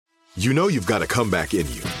You know you've got a comeback in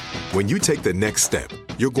you. When you take the next step,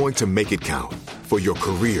 you're going to make it count. For your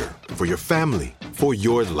career, for your family, for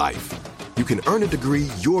your life. You can earn a degree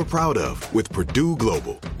you're proud of with Purdue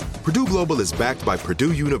Global. Purdue Global is backed by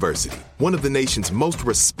Purdue University, one of the nation's most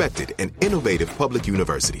respected and innovative public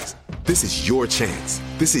universities. This is your chance.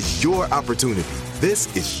 This is your opportunity.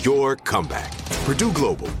 This is your comeback. Purdue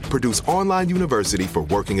Global, Purdue's online university for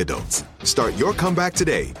working adults. Start your comeback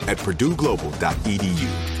today at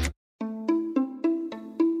purdueglobal.edu.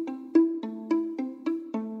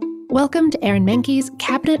 Welcome to Aaron Mahnke's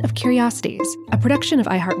Cabinet of Curiosities, a production of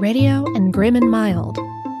iHeartRadio and Grim and Mild.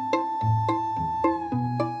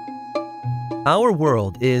 Our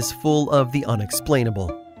world is full of the unexplainable.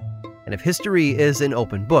 And if history is an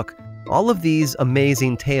open book, all of these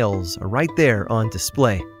amazing tales are right there on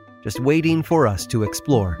display, just waiting for us to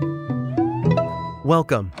explore.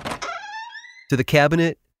 Welcome to the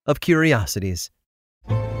Cabinet of Curiosities.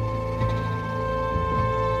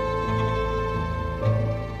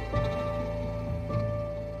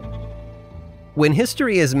 When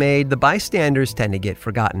history is made, the bystanders tend to get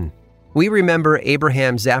forgotten. We remember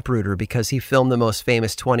Abraham Zapruder because he filmed the most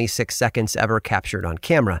famous 26 seconds ever captured on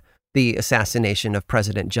camera, the assassination of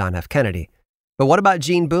President John F. Kennedy. But what about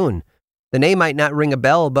Gene Boone? The name might not ring a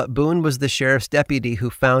bell, but Boone was the sheriff's deputy who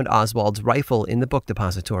found Oswald's rifle in the book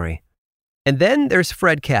depository. And then there's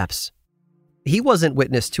Fred Capps. He wasn't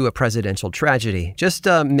witness to a presidential tragedy, just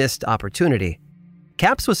a missed opportunity.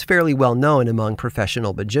 Capps was fairly well known among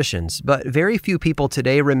professional magicians, but very few people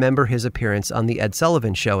today remember his appearance on The Ed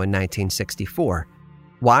Sullivan Show in 1964.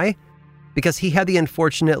 Why? Because he had the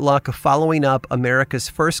unfortunate luck of following up America's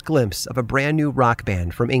first glimpse of a brand new rock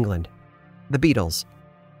band from England, the Beatles.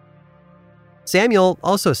 Samuel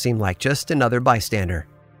also seemed like just another bystander.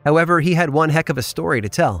 However, he had one heck of a story to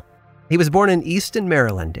tell. He was born in Easton,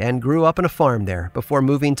 Maryland, and grew up on a farm there before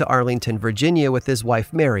moving to Arlington, Virginia with his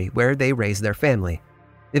wife Mary, where they raised their family.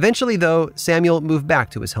 Eventually, though, Samuel moved back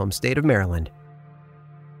to his home state of Maryland.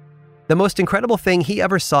 The most incredible thing he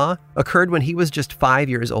ever saw occurred when he was just 5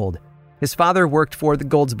 years old. His father worked for the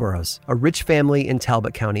Goldsboroughs, a rich family in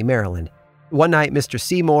Talbot County, Maryland. One night, Mr.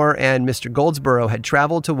 Seymour and Mr. Goldsborough had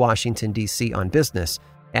traveled to Washington, D.C. on business,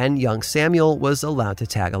 and young Samuel was allowed to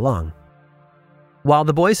tag along. While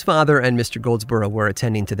the boy's father and Mr. Goldsborough were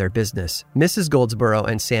attending to their business, Mrs. Goldsborough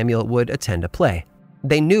and Samuel would attend a play.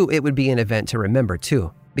 They knew it would be an event to remember,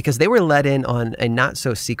 too, because they were let in on a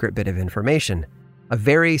not-so-secret bit of information. A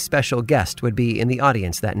very special guest would be in the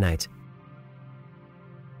audience that night.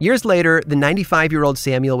 Years later, the 95-year-old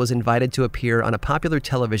Samuel was invited to appear on a popular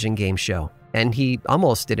television game show, and he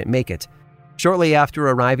almost didn't make it. Shortly after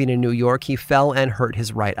arriving in New York, he fell and hurt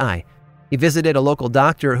his right eye. He visited a local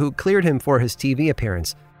doctor who cleared him for his TV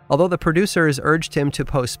appearance, although the producers urged him to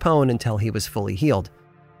postpone until he was fully healed.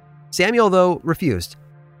 Samuel, though, refused.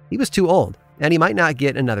 He was too old, and he might not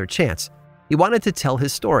get another chance. He wanted to tell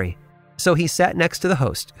his story, so he sat next to the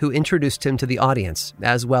host, who introduced him to the audience,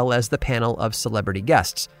 as well as the panel of celebrity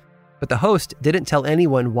guests. But the host didn't tell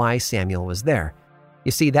anyone why Samuel was there.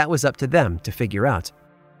 You see, that was up to them to figure out.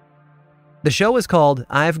 The show was called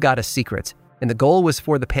I've Got a Secret, and the goal was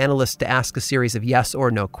for the panelists to ask a series of yes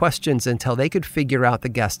or no questions until they could figure out the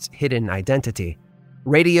guest's hidden identity.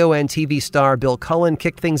 Radio and TV star Bill Cullen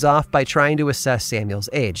kicked things off by trying to assess Samuel's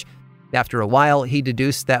age. After a while, he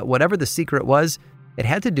deduced that whatever the secret was, it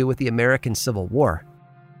had to do with the American Civil War.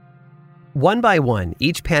 One by one,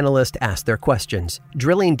 each panelist asked their questions,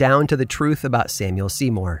 drilling down to the truth about Samuel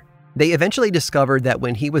Seymour. They eventually discovered that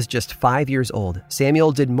when he was just 5 years old,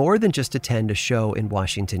 Samuel did more than just attend a show in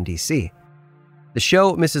Washington, D.C. The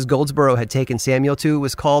show Mrs. Goldsborough had taken Samuel to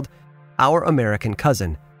was called Our American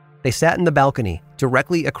Cousin. They sat in the balcony,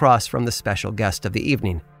 directly across from the special guest of the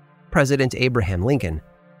evening, President Abraham Lincoln.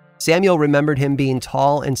 Samuel remembered him being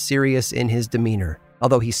tall and serious in his demeanor,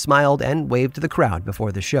 although he smiled and waved to the crowd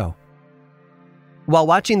before the show. While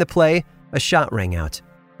watching the play, a shot rang out.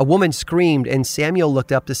 A woman screamed, and Samuel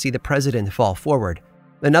looked up to see the president fall forward.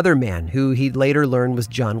 Another man, who he'd later learned was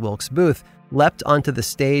John Wilkes Booth, leapt onto the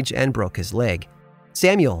stage and broke his leg.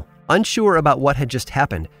 Samuel, unsure about what had just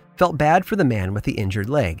happened, felt bad for the man with the injured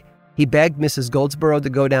leg. He begged Mrs. Goldsborough to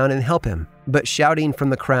go down and help him, but shouting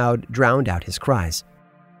from the crowd drowned out his cries.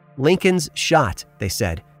 "Lincoln's shot," they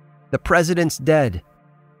said. "The president's dead."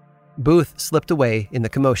 Booth slipped away in the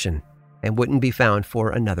commotion and wouldn't be found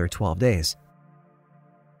for another 12 days.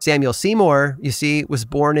 Samuel Seymour, you see, was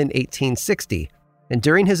born in 1860, and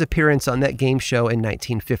during his appearance on that game show in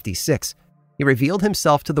 1956, he revealed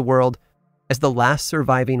himself to the world as the last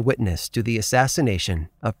surviving witness to the assassination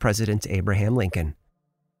of President Abraham Lincoln.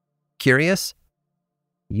 Curious?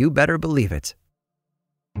 You better believe it.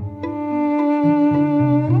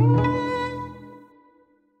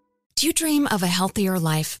 dream of a healthier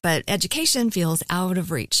life, but education feels out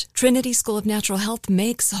of reach. Trinity School of Natural Health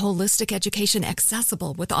makes holistic education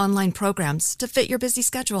accessible with online programs to fit your busy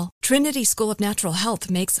schedule. Trinity School of Natural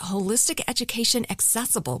Health makes holistic education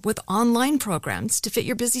accessible with online programs to fit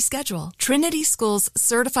your busy schedule. Trinity School's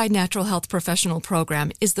Certified Natural Health Professional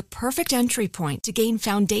Program is the perfect entry point to gain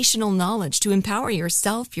foundational knowledge to empower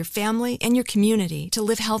yourself, your family, and your community to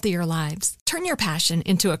live healthier lives. Turn your passion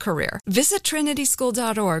into a career. Visit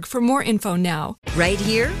trinityschool.org for more info now. Right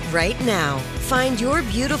here, right now. Find your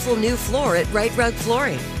beautiful new floor at Right Rug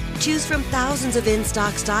Flooring. Choose from thousands of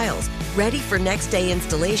in-stock styles, ready for next day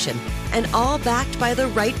installation, and all backed by the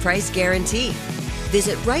right price guarantee.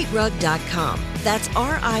 Visit rightrug.com. That's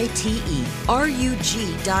RITERUG.com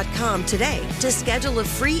today to schedule a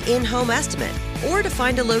free in-home estimate or to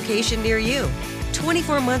find a location near you.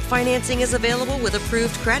 24-month financing is available with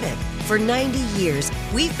approved credit. For 90 years,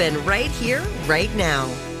 we've been right here, right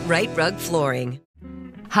now. Right Rug Flooring.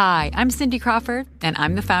 Hi, I'm Cindy Crawford, and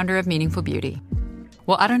I'm the founder of Meaningful Beauty.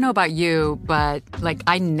 Well, I don't know about you, but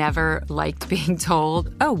I never liked being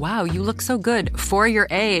told, oh, wow, you look so good for your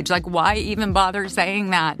age. Why even bother saying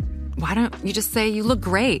that? Why don't you just say you look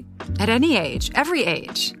great at any age, every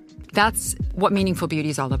age? That's what Meaningful Beauty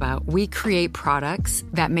is all about. We create products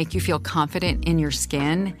that make you feel confident in your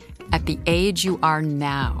skin at the age you are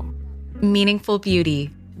now. Meaningful Beauty.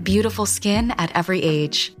 Beautiful skin at every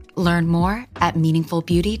age. Learn more at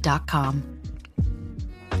meaningfulbeauty.com.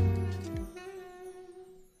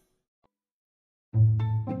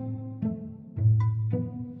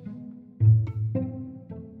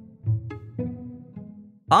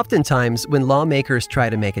 Oftentimes, when lawmakers try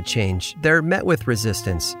to make a change, they're met with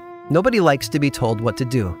resistance. Nobody likes to be told what to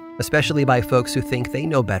do, especially by folks who think they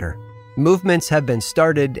know better. Movements have been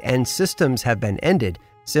started and systems have been ended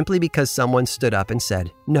simply because someone stood up and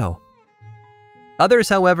said no. Others,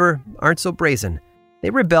 however, aren't so brazen.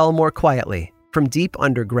 They rebel more quietly, from deep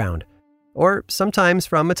underground, or sometimes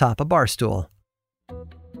from atop a bar stool.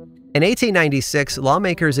 In 1896,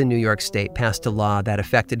 lawmakers in New York State passed a law that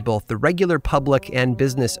affected both the regular public and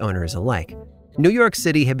business owners alike. New York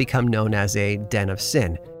City had become known as a den of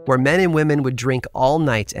sin, where men and women would drink all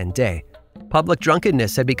night and day. Public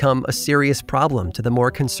drunkenness had become a serious problem to the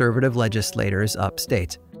more conservative legislators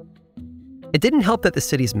upstate. It didn't help that the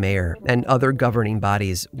city's mayor and other governing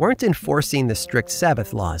bodies weren't enforcing the strict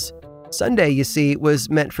Sabbath laws. Sunday, you see, was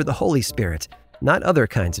meant for the Holy Spirit, not other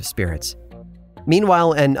kinds of spirits.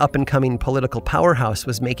 Meanwhile, an up-and-coming political powerhouse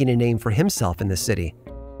was making a name for himself in the city.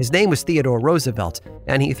 His name was Theodore Roosevelt,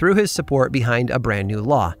 and he threw his support behind a brand new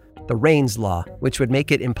law, the Raines Law, which would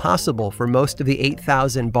make it impossible for most of the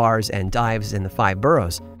 8,000 bars and dives in the 5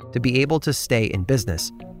 boroughs to be able to stay in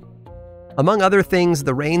business. Among other things,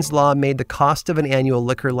 the Raines Law made the cost of an annual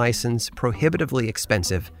liquor license prohibitively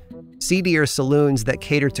expensive. Seedier saloons that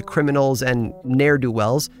catered to criminals and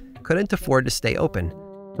ne'er-do-wells couldn't afford to stay open.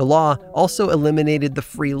 The law also eliminated the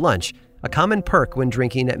free lunch, a common perk when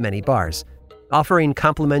drinking at many bars. Offering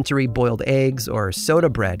complimentary boiled eggs or soda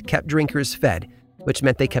bread kept drinkers fed, which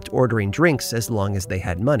meant they kept ordering drinks as long as they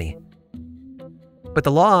had money. But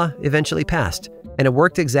the law eventually passed, and it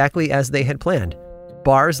worked exactly as they had planned.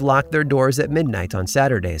 Bars locked their doors at midnight on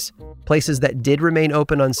Saturdays. Places that did remain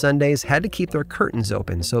open on Sundays had to keep their curtains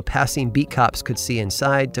open so passing beat cops could see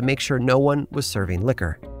inside to make sure no one was serving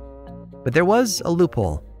liquor. But there was a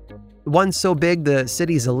loophole. One so big the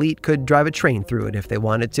city's elite could drive a train through it if they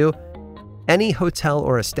wanted to. Any hotel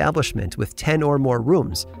or establishment with 10 or more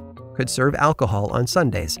rooms could serve alcohol on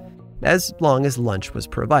Sundays, as long as lunch was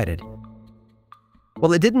provided.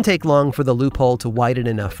 Well, it didn't take long for the loophole to widen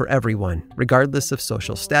enough for everyone, regardless of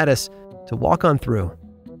social status, to walk on through.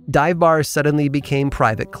 Dive bars suddenly became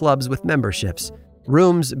private clubs with memberships.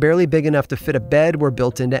 Rooms barely big enough to fit a bed were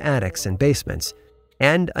built into attics and basements.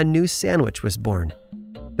 And a new sandwich was born,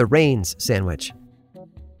 the Raines sandwich.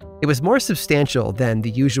 It was more substantial than the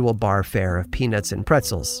usual bar fare of peanuts and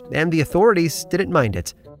pretzels, and the authorities didn't mind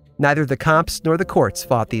it. Neither the cops nor the courts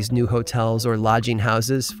fought these new hotels or lodging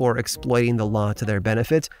houses for exploiting the law to their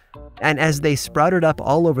benefit, and as they sprouted up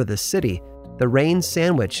all over the city, the Raines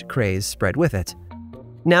sandwich craze spread with it.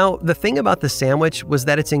 Now, the thing about the sandwich was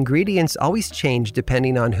that its ingredients always changed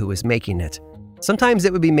depending on who was making it. Sometimes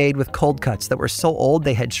it would be made with cold cuts that were so old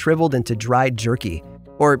they had shriveled into dried jerky,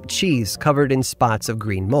 or cheese covered in spots of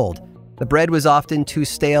green mold. The bread was often too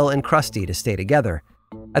stale and crusty to stay together.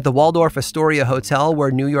 At the Waldorf Astoria Hotel,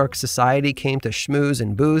 where New York society came to schmooze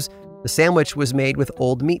and booze, the sandwich was made with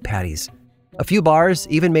old meat patties. A few bars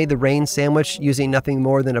even made the Raines sandwich using nothing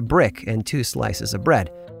more than a brick and 2 slices of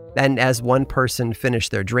bread. And as one person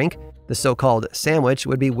finished their drink, the so-called sandwich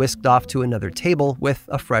would be whisked off to another table with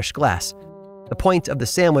a fresh glass. The point of the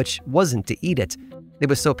sandwich wasn't to eat it. It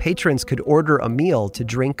was so patrons could order a meal to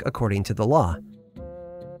drink according to the law.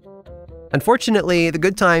 Unfortunately, the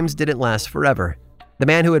good times didn't last forever. The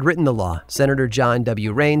man who had written the law, Senator John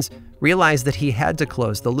W. Raines, realized that he had to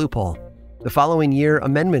close the loophole. The following year,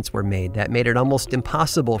 amendments were made that made it almost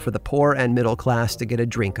impossible for the poor and middle class to get a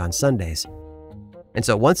drink on Sundays. And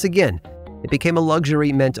so once again, it became a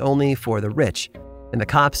luxury meant only for the rich, and the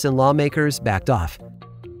cops and lawmakers backed off.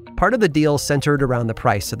 Part of the deal centered around the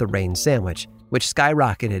price of the Raines sandwich, which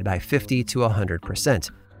skyrocketed by 50 to 100%.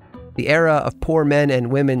 The era of poor men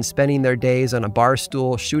and women spending their days on a bar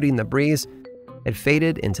stool shooting the breeze had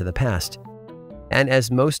faded into the past. And as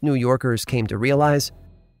most New Yorkers came to realize,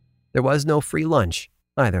 there was no free lunch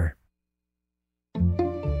either.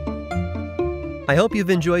 I hope you've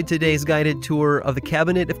enjoyed today's guided tour of the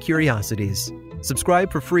Cabinet of Curiosities.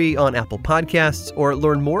 Subscribe for free on Apple Podcasts or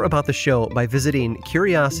learn more about the show by visiting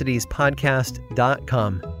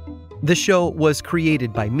curiositiespodcast.com. This show was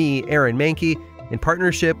created by me, Aaron Mahnke, in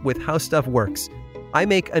partnership with How Stuff Works. I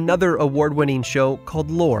make another award-winning show called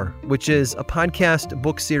Lore, which is a podcast,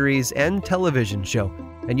 book series, and television show,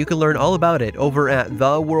 and you can learn all about it over at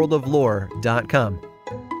theworldoflore.com.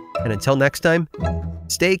 And until next time,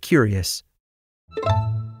 stay curious.